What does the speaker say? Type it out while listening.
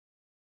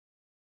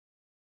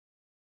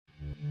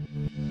Hello,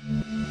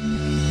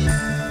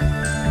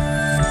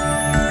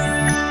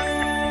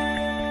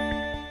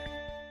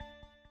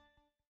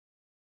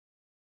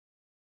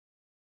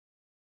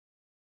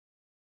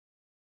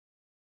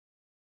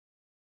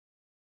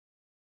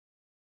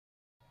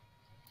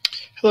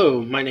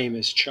 my name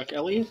is Chuck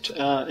Elliott,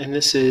 and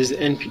this is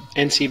an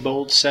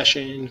NCBOLD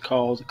session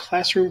called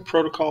Classroom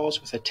Protocols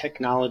with a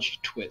Technology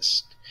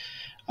Twist.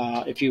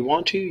 If you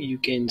want to, you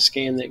can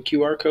scan that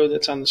QR code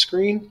that's on the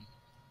screen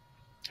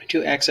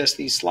to access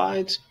these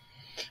slides,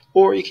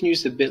 or you can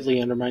use the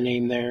bit.ly under my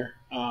name there.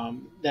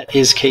 That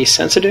is case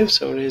sensitive,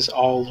 so it is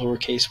all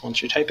lowercase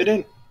once you type it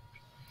in.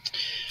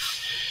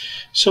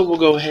 So we'll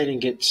go ahead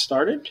and get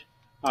started.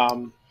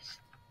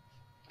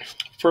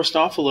 First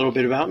off, a little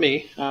bit about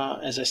me.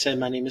 As I said,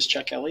 my name is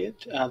Chuck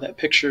Elliott. That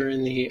picture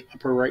in the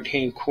upper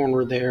right-hand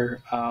corner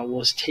there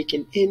was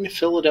taken in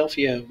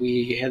Philadelphia.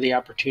 We had the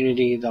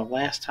opportunity the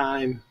last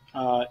time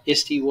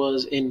ISTE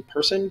was in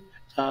person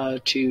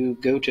to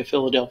go to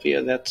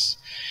Philadelphia. That's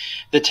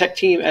the tech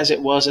team as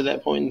it was at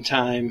that point in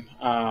time.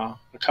 A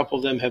couple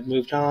of them have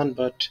moved on,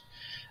 but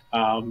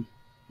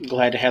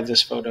glad to have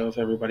this photo of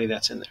everybody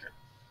that's in there.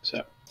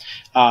 So.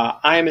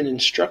 I am an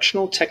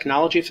instructional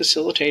technology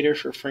facilitator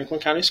for Franklin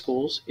County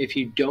Schools. If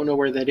you don't know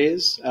where that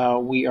is,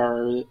 we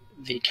are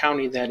the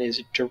county that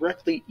is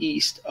directly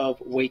east of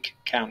Wake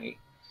County.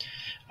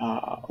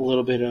 A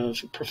little bit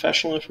of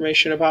professional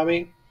information about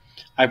me.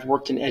 I've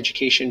worked in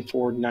education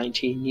for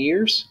 19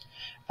 years.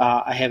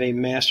 I have a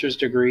master's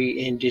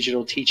degree in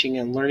digital teaching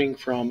and learning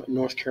from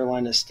North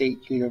Carolina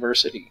State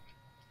University.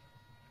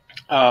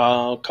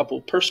 A couple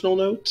personal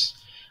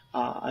notes.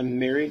 I'm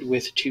married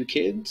with 2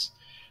 kids.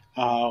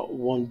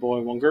 One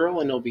boy, one girl,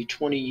 and it'll be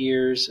 20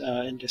 years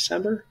in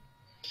December.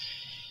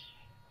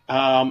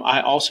 I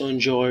also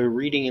enjoy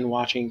reading and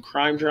watching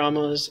crime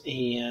dramas,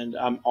 and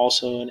I'm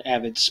also an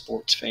avid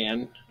sports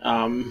fan,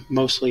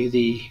 mostly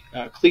the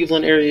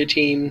Cleveland area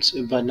teams,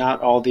 but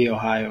not all the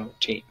Ohio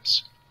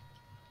teams.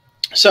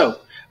 So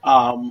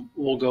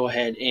we'll go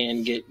ahead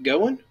and get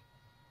going.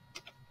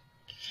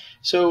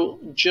 So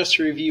just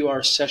to review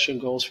our session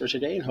goals for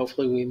today, and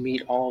hopefully we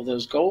meet all of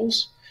those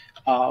goals.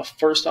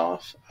 First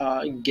off,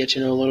 get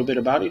to know a little bit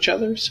about each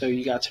other. So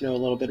you got to know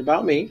a little bit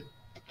about me.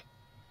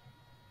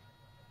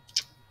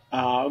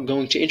 I'm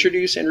going to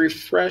introduce and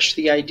refresh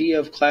the idea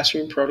of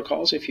classroom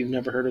protocols. If you've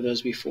never heard of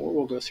those before,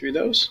 we'll go through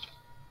those.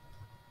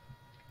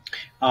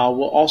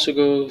 We'll also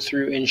go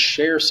through and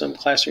share some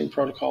classroom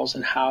protocols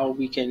and how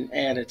we can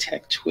add a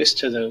tech twist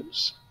to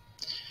those.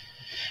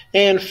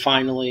 And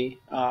finally,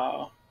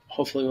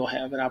 hopefully we'll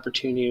have an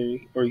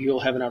opportunity, or you'll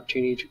have an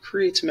opportunity to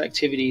create some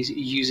activities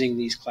using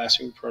these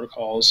classroom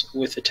protocols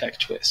with a tech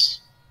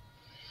twist.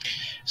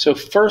 So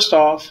first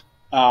off,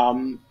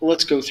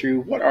 let's go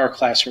through what are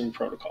classroom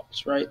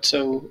protocols, right?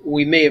 So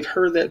we may have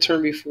heard that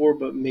term before,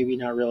 but maybe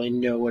not really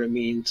know what it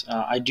means.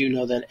 I do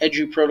know that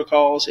edu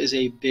protocols is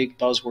a big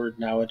buzzword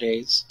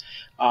nowadays.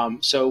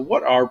 So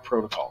what are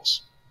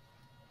protocols?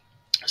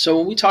 So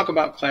when we talk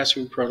about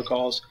classroom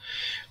protocols,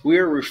 we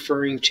are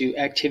referring to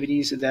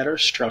activities that are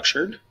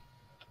structured.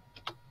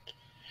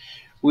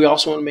 We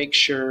also want to make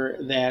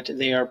sure that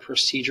they are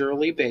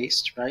procedurally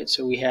based, right?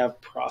 So we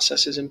have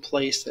processes in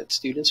place that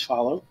students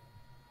follow.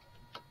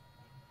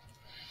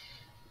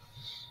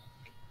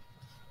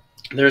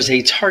 There's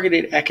a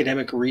targeted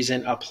academic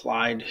reason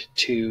applied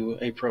to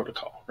a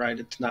protocol, right?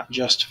 It's not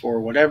just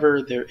for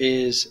whatever. There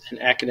is an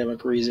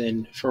academic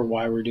reason for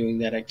why we're doing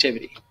that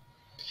activity.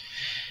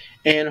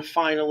 And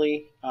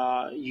finally,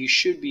 you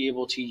should be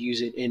able to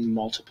use it in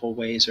multiple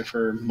ways or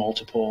for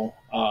multiple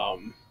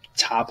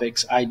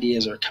topics,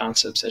 ideas, or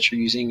concepts that you're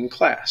using in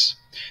class.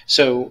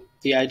 So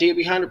the idea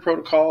behind a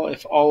protocol,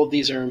 if all of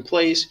these are in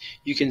place,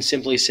 you can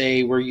simply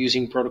say we're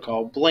using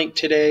protocol blank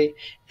today,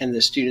 and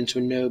the students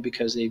would know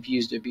because they've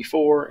used it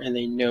before and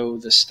they know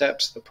the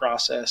steps, the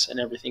process, and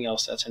everything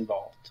else that's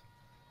involved.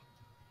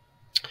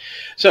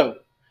 So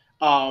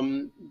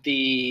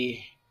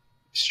the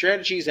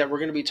strategies that we're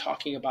going to be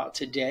talking about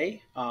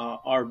today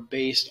are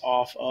based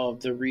off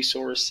of the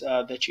resource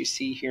that you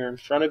see here in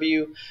front of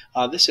you.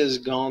 This has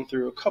gone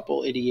through a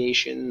couple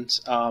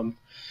ideations.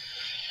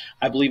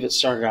 I believe it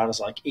started out as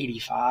like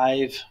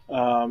 85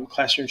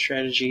 classroom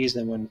strategies,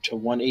 then went to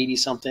 180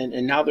 something,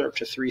 and now they're up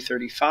to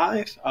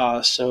 335.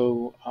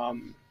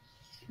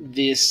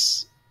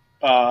 This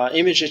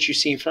image that you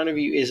see in front of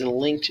you is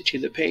linked to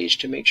the page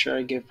to make sure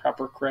I give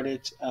proper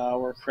credit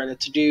where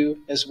credit's due,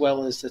 as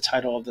well as the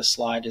title of the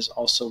slide is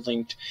also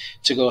linked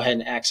to go ahead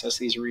and access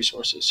these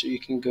resources. So you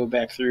can go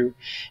back through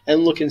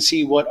and look and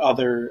see what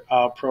other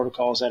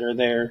protocols that are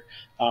there.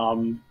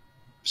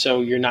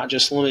 So you're not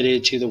just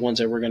limited to the ones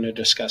that we're going to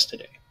discuss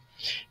today.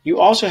 You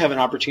also have an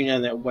opportunity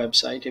on that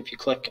website, if you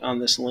click on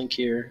this link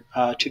here,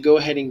 to go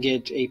ahead and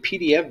get a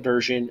PDF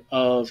version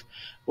of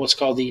what's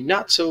called the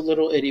Not So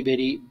Little Itty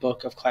Bitty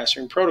Book of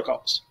Classroom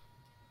Protocols.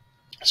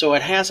 So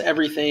it has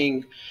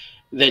everything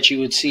that you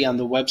would see on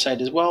the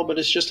website as well, but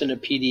it's just in a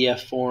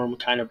PDF form,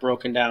 kind of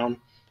broken down,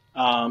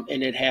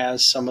 and it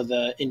has some of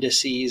the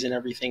indices and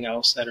everything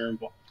else that are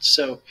involved.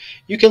 So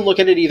you can look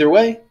at it either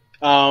way.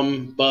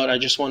 but I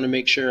just want to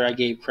make sure I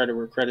gave credit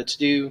where credit's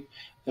due.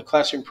 The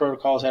classroom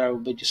protocols that I will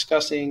be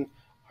discussing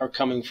are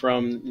coming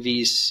from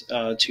these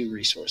two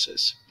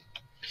resources.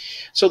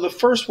 So the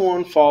first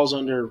one falls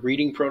under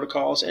reading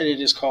protocols, and it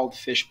is called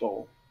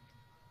Fishbowl.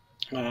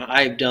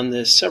 I've done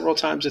this several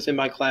times within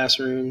my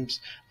classrooms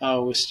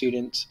with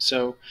students,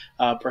 so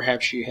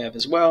perhaps you have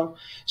as well.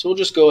 So we'll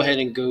just go ahead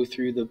and go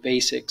through the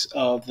basics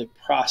of the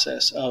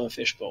process of a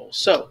fishbowl.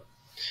 So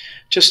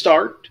to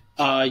start,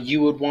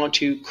 you would want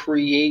to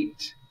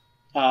create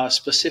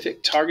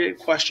specific targeted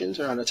questions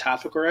around a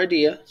topic or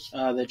idea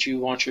that you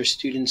want your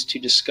students to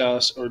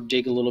discuss or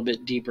dig a little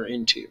bit deeper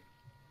into.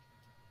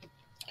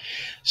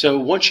 So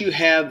once you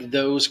have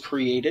those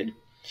created,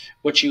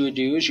 what you would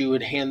do is you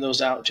would hand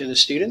those out to the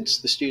students.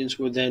 The students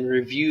would then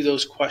review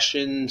those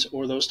questions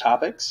or those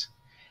topics.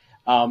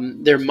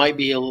 There might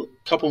be a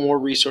couple more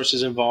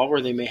resources involved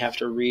where they may have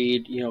to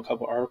read, a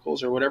couple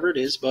articles or whatever it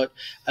is. But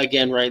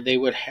again, right, they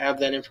would have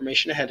that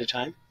information ahead of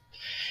time.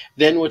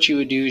 Then what you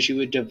would do is you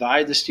would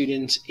divide the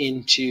students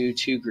into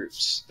two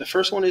groups. The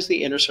first one is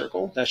the inner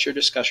circle. That's your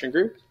discussion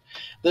group.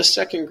 The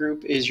second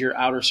group is your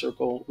outer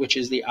circle, which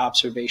is the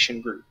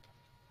observation group.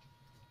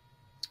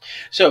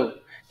 So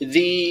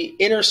the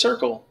inner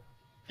circle,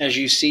 as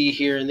you see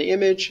here in the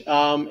image,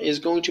 is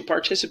going to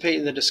participate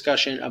in the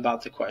discussion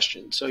about the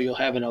question. So you'll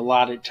have an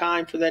allotted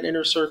time for that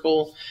inner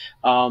circle.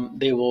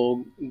 They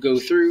will go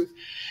through.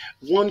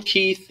 One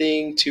key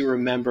thing to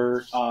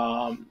remember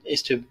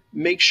is to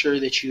make sure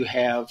that you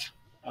have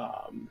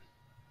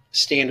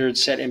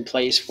standards set in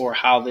place for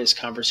how this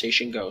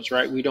conversation goes,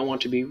 right? We don't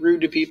want to be rude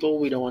to people.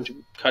 We don't want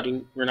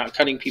to we're not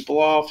cutting people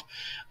off.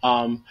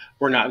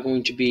 We're not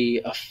going to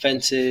be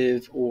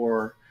offensive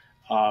or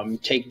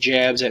take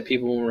jabs at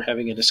people when we're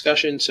having a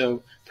discussion.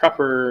 So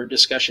proper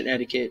discussion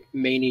etiquette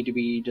may need to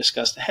be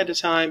discussed ahead of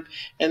time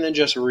and then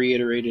just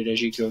reiterated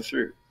as you go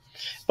through.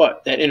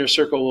 But that inner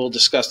circle will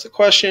discuss the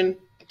question,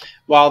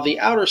 while the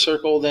outer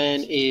circle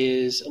then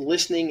is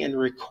listening and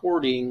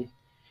recording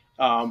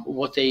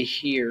what they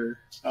hear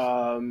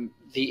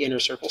the inner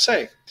circle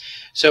say.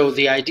 So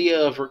the idea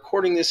of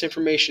recording this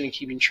information and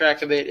keeping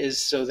track of it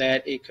is so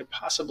that it could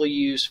possibly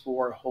use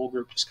for a whole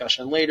group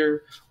discussion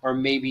later, or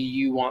maybe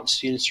you want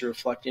students to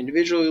reflect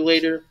individually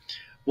later.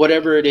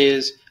 Whatever it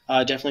is,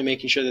 definitely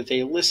making sure that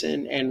they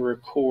listen and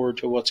record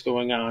to what's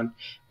going on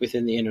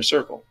within the inner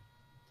circle.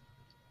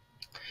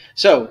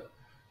 So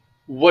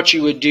what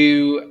you would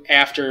do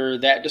after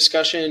that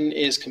discussion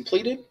is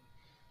completed,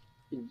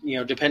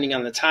 depending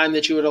on the time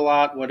that you would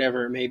allot,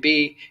 whatever it may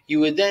be, you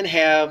would then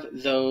have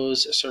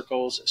those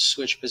circles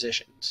switch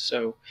positions.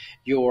 So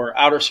your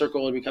outer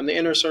circle would become the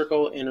inner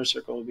circle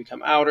would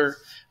become outer.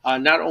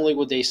 Not only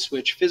would they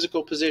switch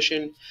physical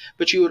position,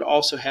 but you would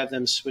also have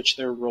them switch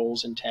their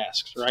roles and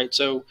tasks, right?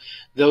 So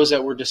those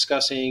that we're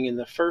discussing in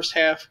the first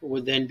half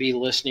would then be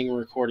listening and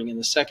recording in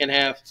the second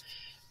half.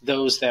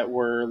 Those that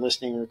were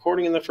listening and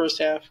recording in the first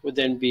half would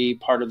then be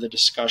part of the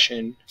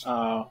discussion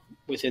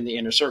within the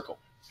inner circle.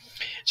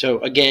 So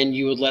again,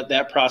 you would let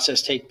that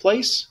process take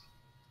place.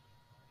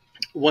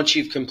 Once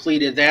you've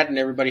completed that and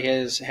everybody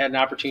has had an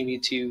opportunity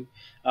to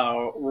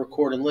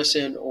record and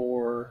listen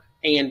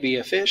and be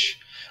a fish,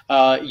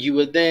 you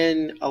would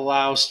then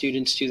allow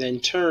students to then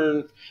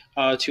turn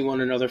to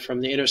one another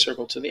from the inner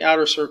circle to the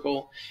outer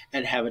circle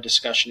and have a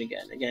discussion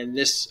again. Again,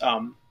 this,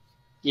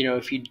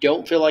 if you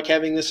don't feel like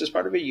having this as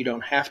part of it, you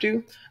don't have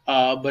to.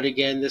 But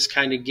again, this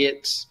kind of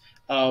gets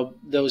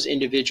those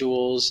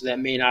individuals that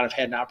may not have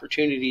had an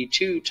opportunity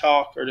to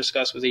talk or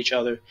discuss with each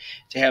other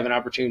to have an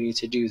opportunity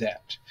to do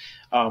that.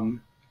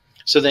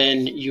 So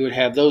then you would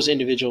have those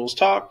individuals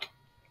talk.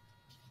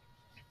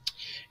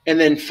 And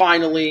then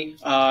finally,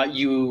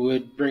 you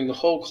would bring the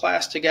whole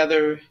class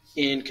together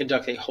and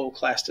conduct a whole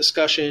class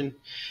discussion,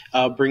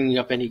 bringing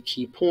up any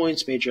key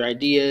points, major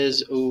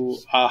ideas,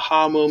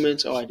 aha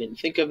moments, I didn't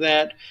think of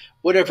that,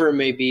 whatever it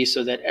may be,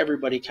 so that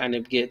everybody kind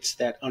of gets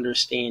that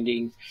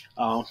understanding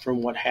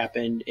from what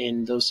happened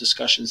in those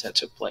discussions that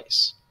took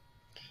place.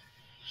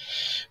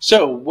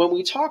 So when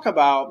we talk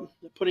about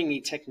putting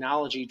a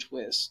technology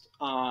twist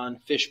on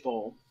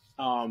Fishbowl,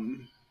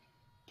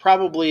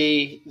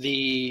 probably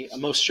the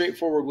most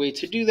straightforward way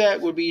to do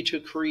that would be to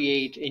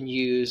create and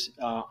use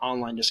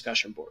online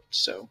discussion boards.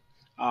 So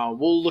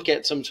we'll look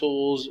at some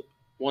tools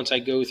once I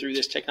go through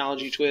this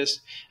technology twist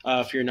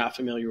if you're not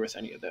familiar with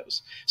any of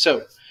those.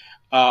 So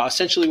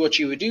essentially what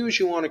you would do is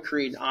you want to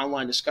create an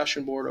online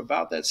discussion board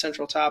about that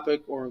central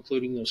topic or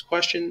including those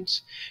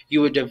questions.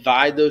 You would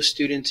divide those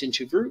students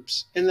into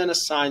groups and then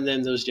assign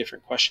them those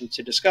different questions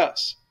to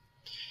discuss.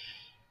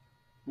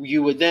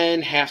 You would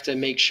then have to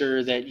make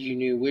sure that you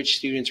knew which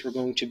students were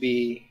going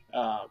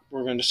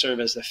to serve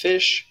as the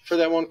fish for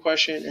that one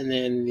question, and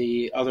then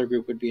the other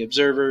group would be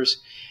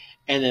observers,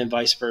 and then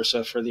vice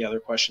versa for the other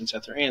questions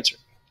that they're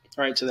answering.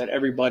 All right, so that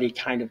everybody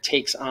kind of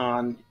takes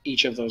on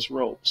each of those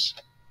roles.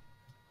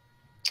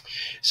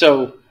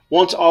 So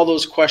once all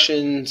those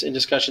questions and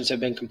discussions have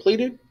been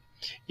completed,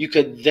 you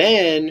could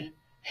then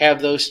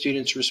have those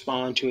students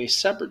respond to a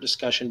separate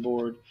discussion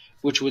board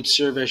which would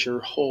serve as your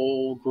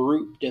whole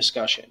group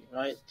discussion,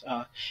 right?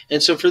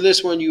 And so for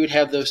this one, you would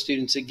have those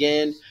students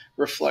again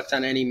reflect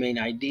on any main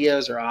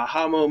ideas or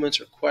aha moments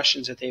or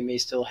questions that they may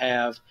still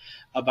have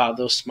about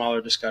those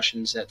smaller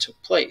discussions that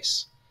took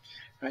place,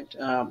 right?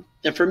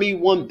 And for me,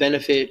 one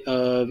benefit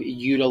of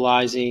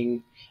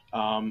utilizing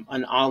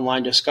an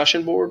online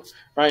discussion board,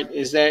 right,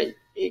 is that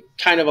it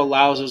kind of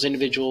allows those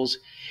individuals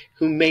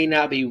who may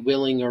not be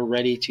willing or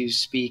ready to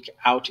speak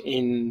out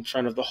in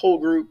front of the whole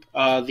group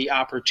the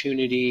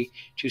opportunity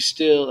to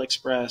still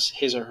express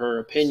his or her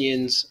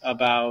opinions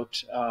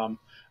about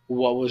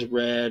what was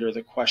read or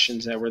the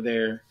questions that were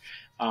there,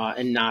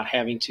 and not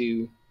having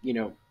to,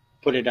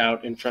 put it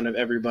out in front of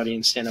everybody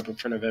and stand up in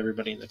front of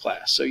everybody in the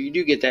class. So you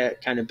do get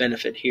that kind of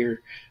benefit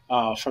here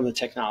from the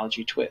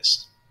technology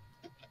twist.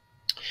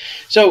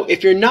 So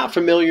if you're not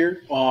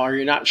familiar or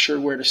you're not sure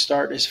where to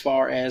start as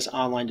far as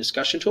online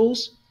discussion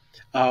tools,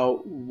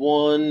 I've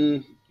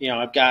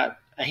got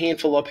a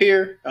handful up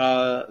here.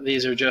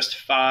 These are just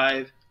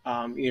 5,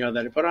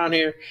 that I put on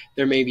here.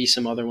 There may be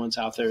some other ones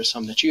out there,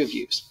 some that you have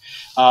used.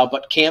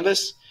 But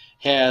Canvas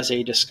has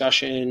a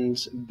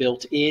discussions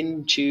built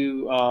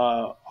into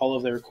all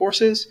of their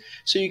courses,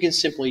 so you can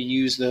simply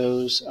use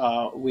those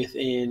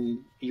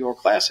within your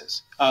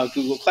classes.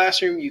 Google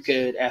Classroom, you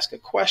could ask a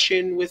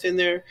question within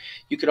there.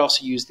 You could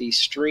also use the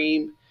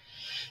stream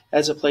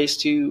as a place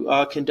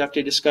to conduct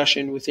a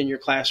discussion within your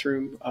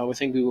classroom,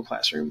 within Google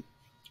Classroom.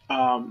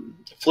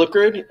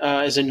 Flipgrid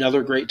is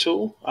another great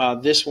tool.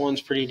 This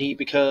one's pretty neat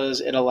because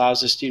it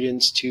allows the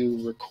students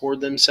to record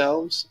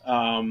themselves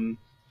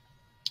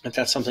if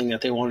that's something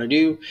that they want to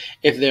do.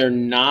 If they're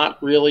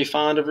not really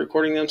fond of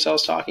recording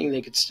themselves talking,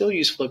 they could still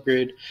use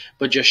Flipgrid,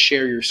 but just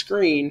share your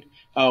screen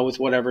with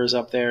whatever is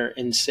up there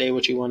and say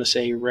what you want to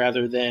say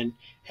rather than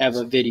have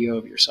a video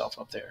of yourself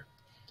up there.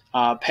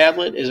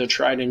 Padlet is a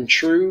tried and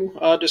true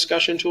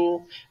discussion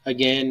tool.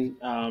 Again,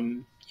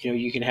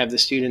 you can have the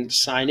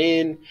students sign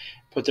in,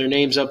 put their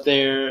names up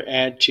there,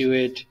 add to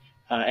it,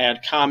 add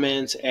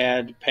comments,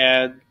 add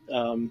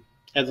the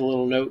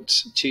little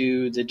notes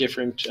to the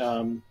different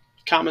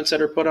comments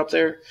that are put up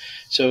there.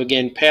 So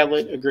again,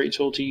 Padlet, a great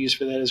tool to use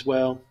for that as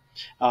well.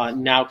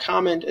 Now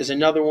Comment is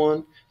another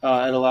one.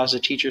 It allows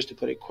the teachers to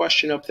put a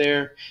question up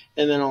there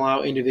and then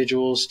allow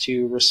individuals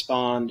to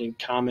respond and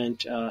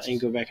comment and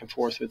go back and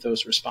forth with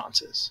those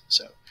responses.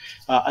 So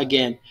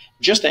again,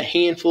 just a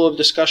handful of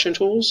discussion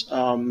tools,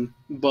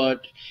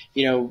 but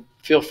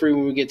feel free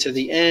when we get to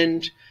the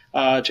end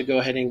to go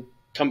ahead and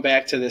come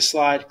back to this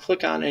slide,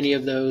 click on any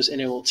of those,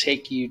 and it will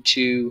take you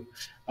to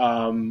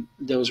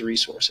those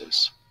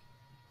resources.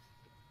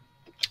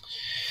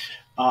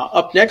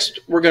 Up next,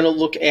 we're going to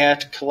look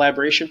at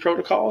collaboration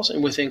protocols,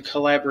 and within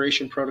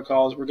collaboration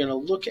protocols, we're going to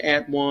look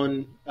at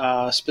one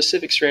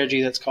specific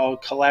strategy that's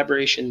called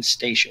collaboration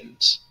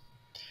stations.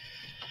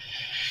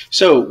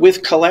 So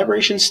with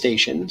collaboration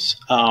stations,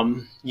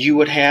 you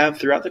would have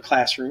throughout the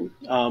classroom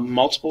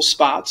multiple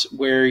spots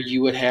where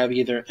you would have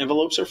either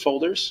envelopes or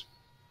folders,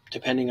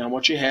 depending on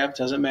what you have,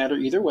 doesn't matter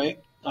either way.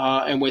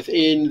 And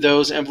within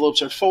those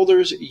envelopes or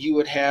folders, you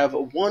would have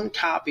one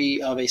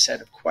copy of a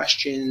set of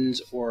questions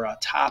or a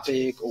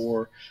topic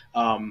or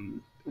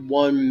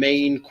one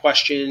main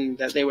question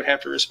that they would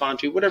have to respond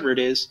to, whatever it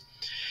is,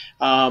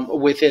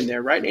 within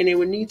there, right? And it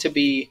would need to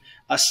be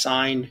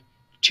assigned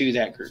to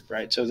that group,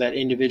 right? So that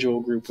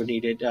individual group would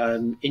need it.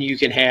 And you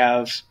can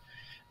have,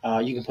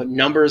 you can put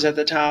numbers at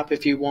the top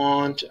if you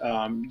want.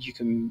 You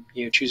can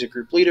choose a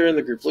group leader and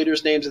the group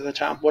leader's names at the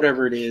top,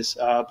 whatever it is.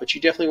 But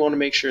you definitely want to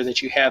make sure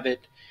that you have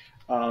it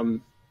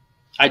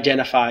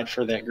identified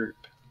for that group.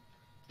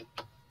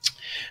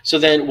 So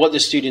then what the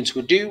students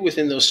would do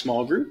within those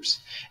small groups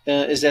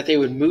is that they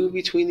would move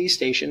between these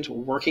stations,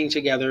 working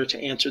together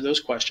to answer those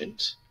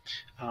questions.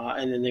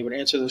 And then they would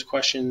answer those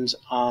questions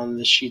on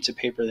the sheets of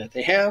paper that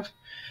they have.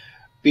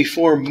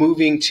 Before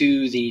moving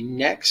to the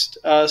next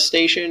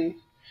station,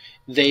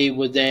 they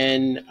would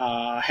then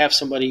have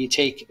somebody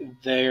take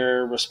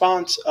their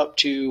response up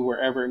to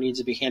wherever it needs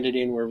to be handed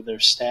in, wherever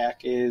their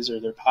stack is or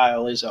their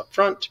pile is up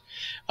front.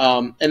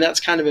 And that's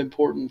kind of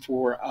important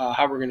for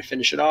how we're going to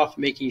finish it off,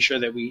 making sure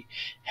that we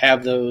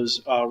have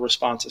those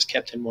responses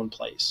kept in one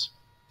place.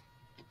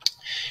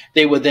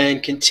 They would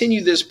then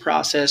continue this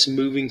process,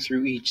 moving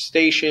through each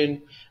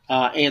station,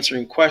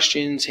 answering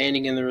questions,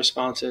 handing in the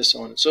responses,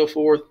 so on and so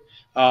forth,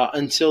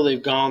 until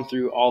they've gone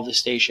through all the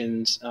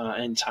stations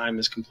and time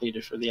is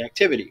completed for the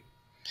activity.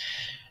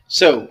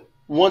 So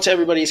once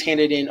everybody's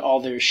handed in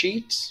all their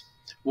sheets,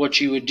 what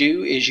you would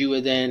do is you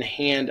would then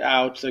hand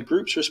out the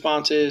group's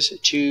responses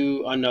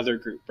to another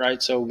group,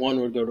 right? So 1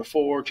 would go to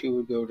 4, 2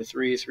 would go to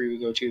 3, 3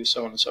 would go to,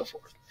 so on and so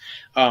forth.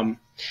 And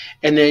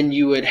then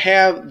you would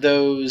have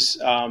those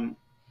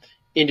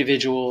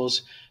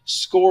individuals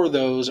score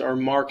those or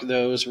mark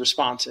those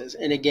responses.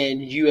 And again,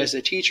 you as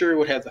a teacher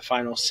would have the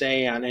final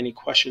say on any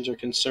questions or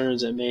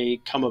concerns that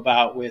may come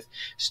about with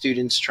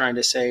students trying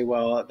to say,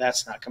 well,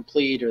 that's not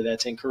complete or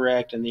that's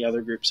incorrect, and the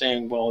other group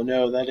saying, well,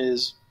 no, that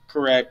is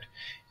correct.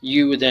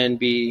 You would then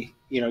be,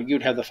 you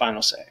would have the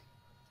final say.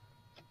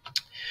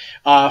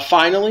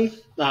 Finally,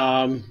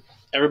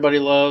 Everybody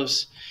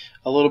loves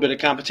a little bit of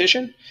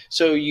competition,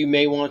 so you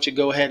may want to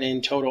go ahead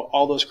and total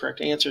all those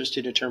correct answers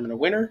to determine a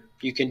winner.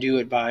 You can do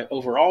it by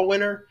overall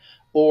winner,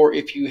 or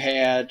if you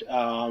had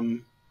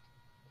a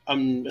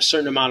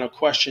certain amount of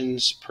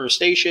questions per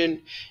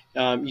station,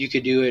 you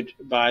could do it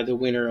by the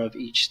winner of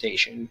each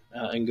station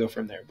and go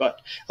from there.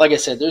 But like I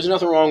said, there's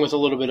nothing wrong with a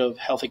little bit of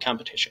healthy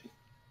competition.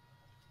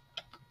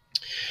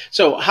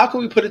 So how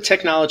can we put a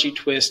technology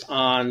twist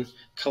on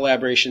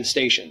collaboration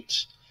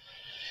stations?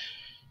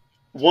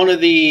 One of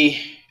the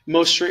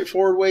most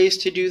straightforward ways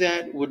to do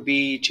that would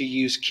be to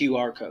use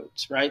QR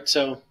codes, right?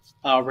 So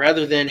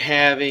rather than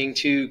having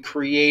to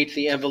create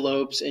the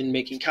envelopes and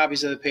making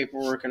copies of the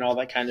paperwork and all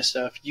that kind of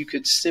stuff, you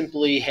could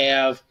simply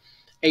have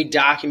a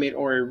document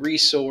or a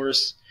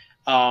resource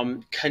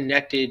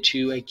connected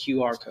to a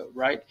QR code,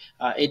 right?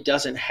 It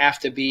doesn't have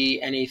to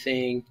be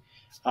anything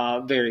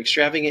very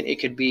extravagant. It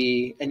could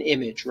be an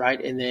image,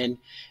 right? And then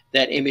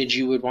that image,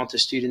 you would want the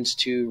students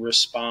to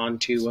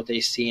respond to what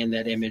they see in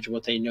that image,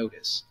 what they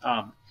notice.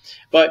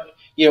 But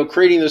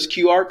creating those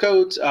QR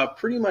codes,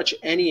 pretty much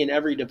any and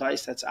every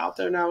device that's out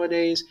there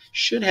nowadays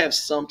should have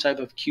some type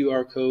of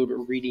QR code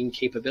reading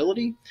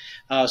capability.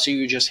 So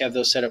you just have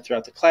those set up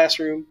throughout the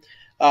classroom.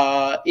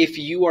 If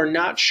you are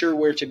not sure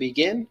where to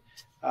begin,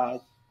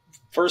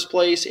 first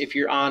place, if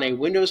you're on a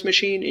Windows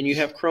machine and you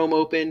have Chrome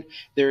open,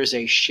 there is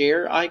a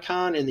share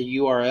icon in the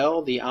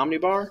URL, the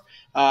omnibar.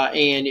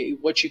 And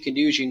what you can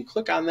do is you can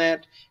click on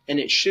that, and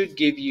it should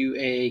give you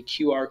a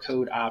QR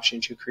code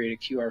option to create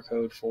a QR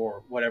code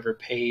for whatever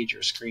page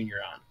or screen you're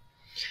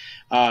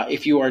on.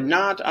 If you are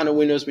not on a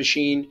Windows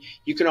machine,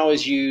 you can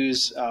always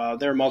use,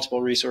 there are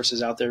multiple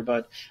resources out there,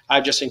 but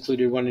I've just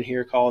included one in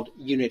here called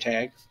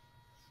Unitag.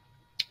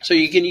 So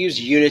you can use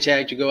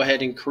Unitag to go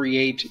ahead and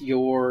create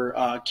your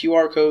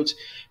QR codes,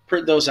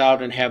 print those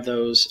out, and have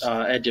those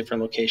at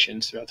different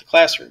locations throughout the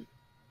classroom.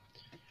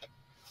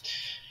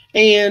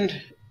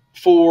 And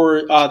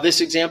for this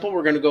example,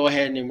 we're going to go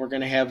ahead and we're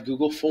going to have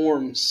Google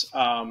Forms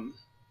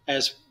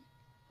as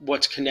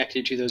what's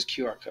connected to those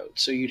QR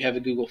codes. So you'd have a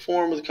Google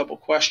form with a couple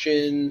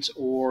questions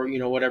or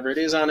whatever it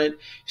is on it.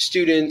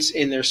 Students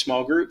in their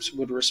small groups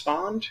would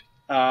respond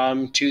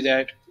to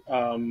that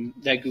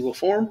Google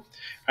form.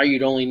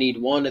 You'd only need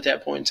one at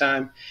that point in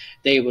time.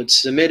 They would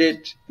submit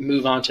it,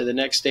 move on to the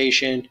next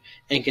station,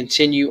 and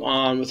continue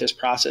on with this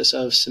process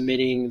of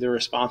submitting the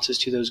responses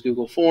to those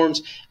Google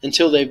forms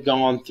until they've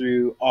gone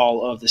through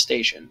all of the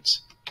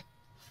stations.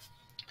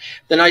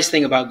 The nice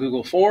thing about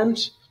Google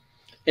Forms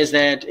is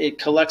that it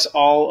collects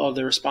all of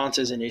the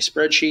responses in a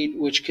spreadsheet,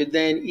 which could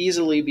then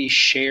easily be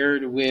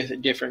shared with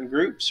different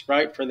groups,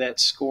 right, for that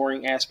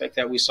scoring aspect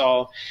that we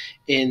saw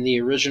in the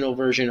original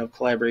version of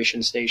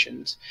collaboration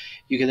stations.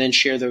 You can then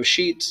share those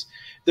sheets.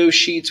 Those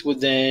sheets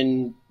would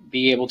then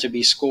be able to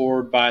be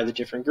scored by the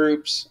different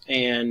groups,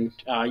 and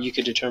you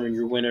could determine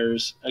your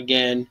winners,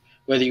 again,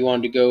 whether you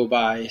wanted to go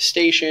by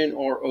station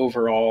or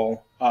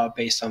overall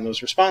based on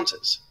those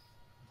responses.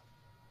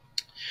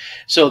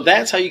 So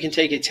that's how you can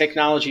take a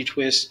technology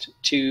twist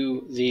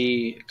to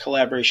the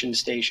collaboration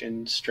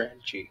station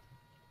strategy.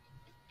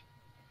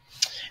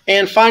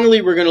 And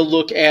finally, we're going to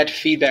look at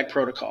feedback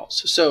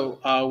protocols.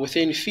 So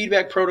within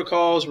feedback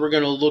protocols, we're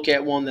going to look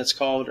at one that's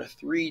called a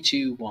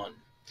 3-2-1.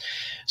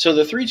 So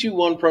the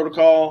 3-2-1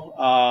 protocol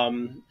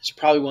is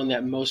probably one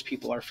that most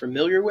people are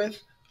familiar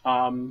with,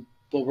 but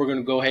we're going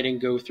to go ahead and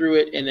go through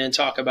it and then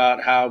talk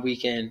about how we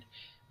can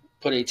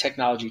put a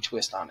technology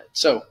twist on it.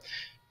 So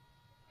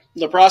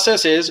the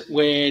process is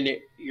when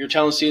you're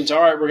telling students, all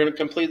right, we're going to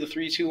complete the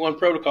 3-2-1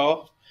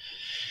 protocol,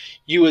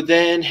 you would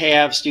then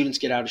have students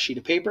get out a sheet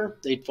of paper.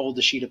 They'd fold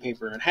the sheet of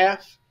paper in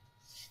half,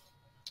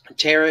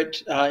 tear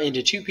it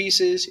into two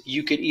pieces.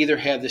 You could either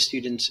have the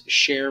students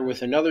share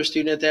with another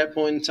student at that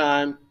point in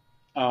time,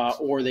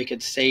 or they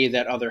could save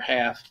that other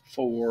half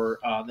for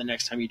the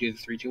next time you do the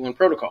 3-2-1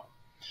 protocol.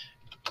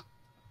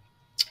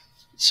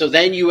 So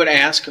then you would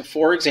ask,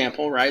 for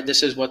example, right,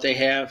 this is what they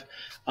have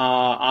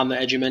on the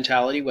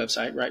Edumentality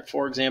website, right?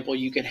 For example,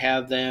 you could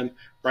have them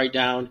write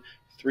down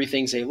 3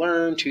 things they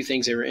learned, 2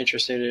 things they were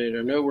interested in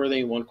or noteworthy,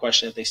 and 1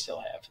 question that they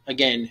still have.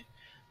 Again,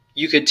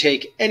 you could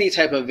take any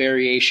type of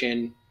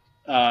variation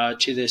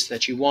to this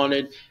that you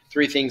wanted.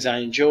 3 things I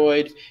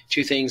enjoyed,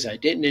 2 things I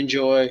didn't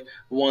enjoy,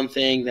 1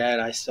 thing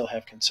that I still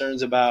have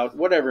concerns about,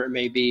 whatever it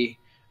may be.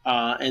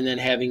 And then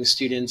having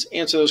students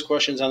answer those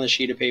questions on the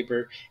sheet of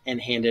paper and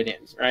hand it in,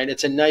 right?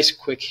 It's a nice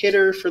quick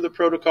hitter for the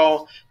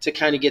protocol to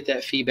kind of get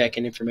that feedback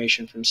and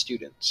information from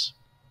students.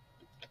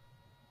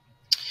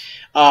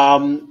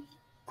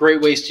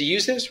 Great ways to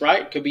use this,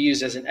 right? Could be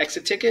used as an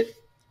exit ticket.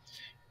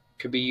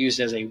 Could be used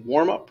as a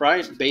warm-up,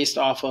 right, based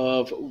off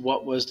of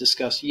what was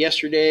discussed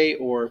yesterday,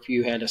 or if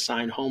you had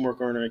assigned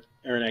homework or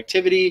an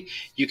activity,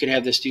 you could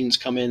have the students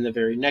come in the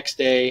very next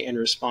day and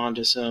respond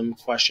to some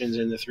questions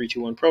in the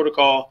 3-2-1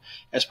 protocol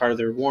as part of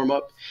their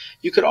warm-up.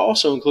 You could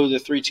also include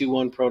the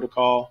 3-2-1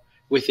 protocol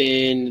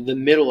within the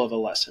middle of a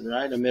lesson,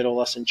 right, a middle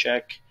lesson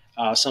check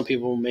Some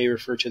people may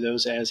refer to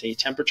those as a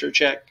temperature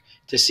check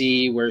to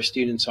see where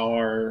students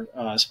are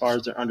as far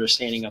as their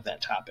understanding of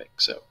that topic.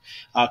 So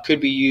could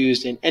be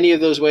used in any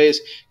of those ways,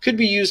 could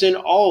be used in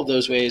all of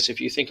those ways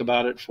if you think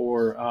about it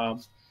for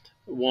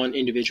one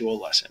individual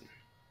lesson.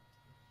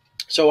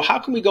 So how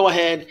can we go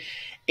ahead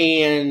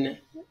and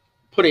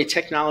put a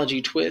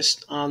technology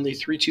twist on the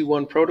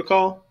 3-2-1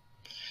 protocol?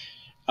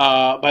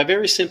 By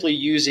very simply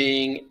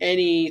using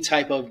any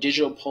type of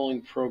digital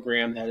polling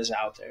program that is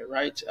out there,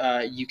 right?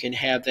 You can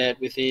have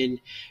that within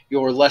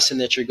your lesson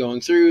that you're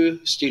going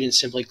through. Students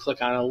simply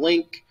click on a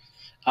link.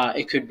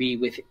 It could be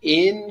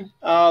within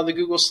the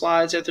Google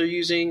Slides that they're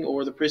using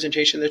or the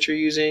presentation that you're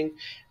using.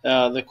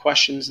 The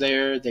questions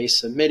there, they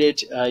submit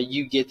it.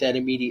 You get that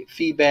immediate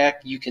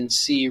feedback. You can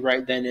see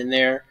right then and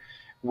there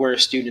where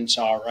students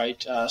are,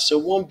 right? So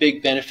one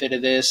big benefit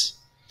of this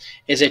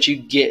is that you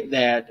get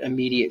that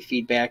immediate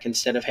feedback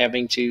instead of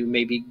having to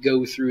maybe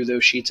go through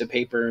those sheets of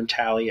paper and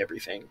tally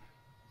everything.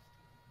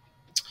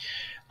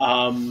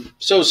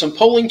 So some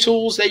polling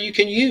tools that you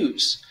can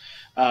use.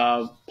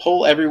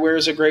 Poll Everywhere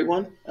is a great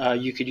one.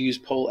 You could use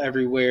Poll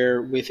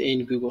Everywhere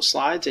within Google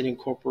Slides. It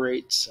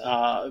incorporates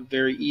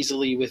very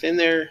easily within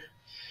there.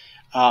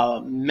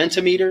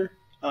 Mentimeter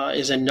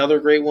is another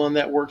great one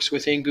that works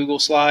within Google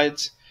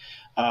Slides.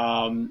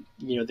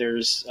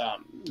 There's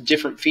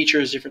different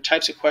features, different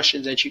types of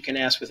questions that you can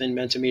ask within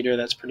Mentimeter.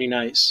 That's pretty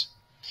nice.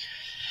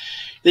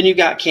 Then you've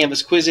got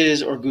Canvas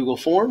Quizzes or Google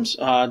Forms,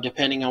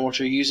 depending on what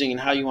you're using and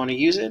how you want to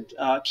use it.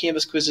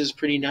 Canvas Quizzes is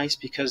pretty nice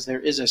because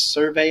there is a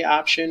survey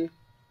option,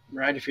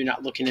 right? If you're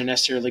not looking to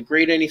necessarily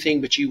grade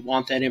anything, but you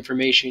want that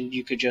information,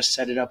 you could just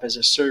set it up as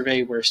a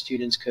survey where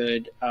students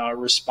could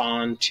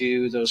respond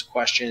to those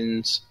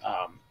questions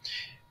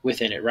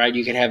within it, right?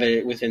 You can have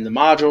it within the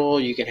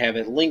module, you could have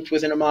it linked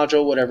within a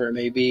module, whatever it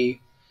may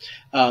be.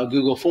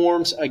 Google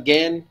Forms,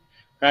 again,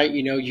 right?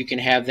 You can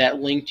have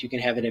that linked, you can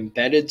have it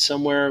embedded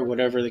somewhere,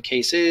 whatever the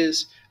case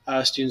is.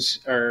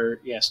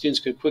 Students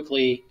could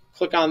quickly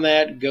click on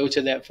that, go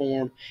to that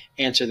form,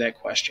 answer that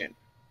question.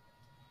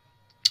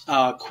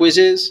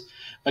 Quizzes,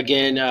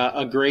 again,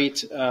 a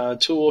great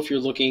tool if you're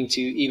looking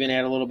to even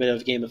add a little bit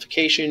of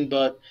gamification,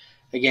 but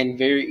again,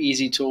 very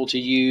easy tool to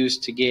use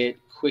to get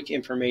quick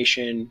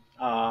information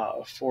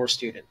for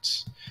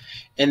students.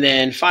 And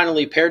then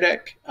finally, Pear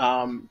Deck.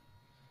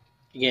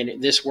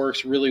 Again, this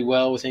works really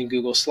well within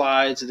Google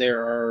Slides. There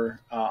are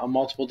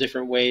multiple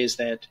different ways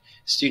that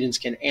students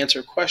can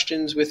answer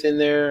questions within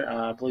there.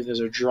 I believe there's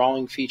a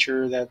drawing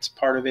feature that's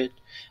part of it.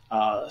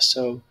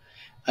 So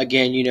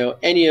again,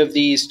 any of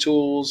these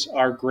tools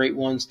are great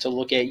ones to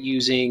look at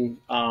using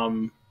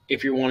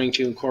if you're wanting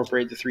to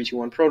incorporate the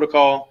 3-2-1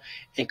 protocol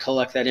and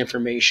collect that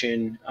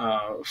information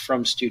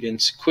from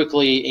students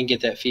quickly and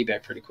get that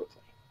feedback pretty quickly.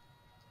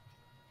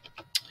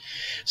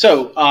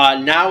 So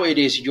now it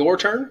is your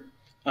turn.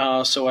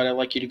 So what I'd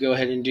like you to go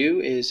ahead and do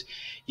is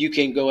you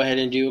can go ahead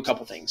and do a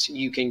couple things.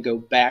 You can go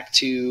back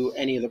to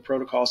any of the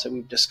protocols that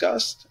we've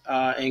discussed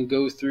and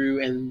go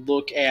through and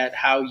look at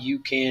how you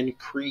can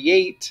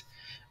create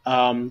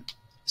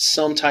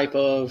some type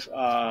of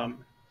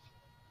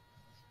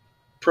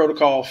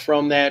protocol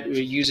from that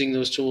using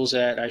those tools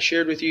that I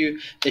shared with you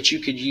that you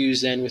could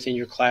use then within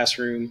your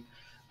classroom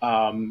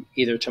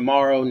either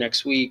tomorrow,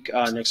 next week,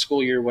 next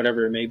school year,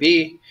 whatever it may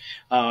be.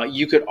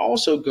 You could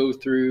also go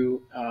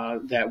through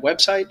that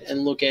website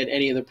and look at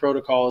any of the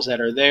protocols that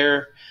are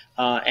there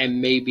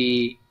and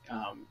maybe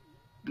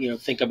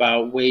think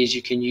about ways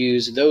you can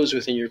use those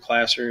within your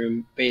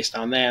classroom based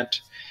on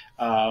that.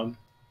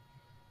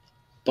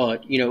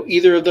 But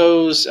either of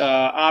those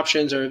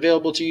options are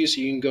available to you, so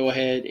you can go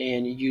ahead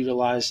and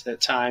utilize that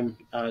time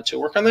to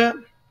work on that.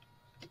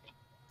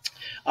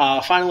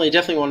 Finally, I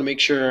definitely want to make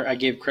sure I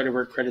give credit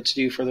where credit's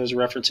due for those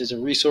references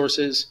and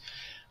resources.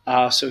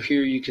 So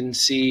here you can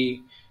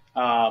see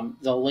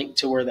the link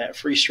to where that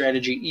free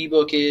strategy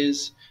ebook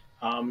is,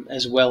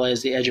 as well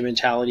as the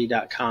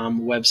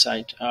edgeofmentality.com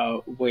website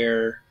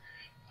where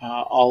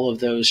all of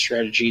those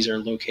strategies are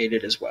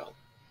located as well.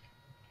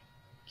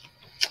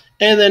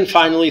 And then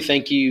finally,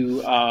 thank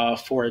you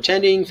for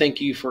attending. Thank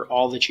you for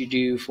all that you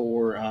do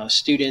for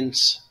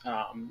students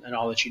and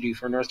all that you do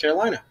for North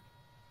Carolina.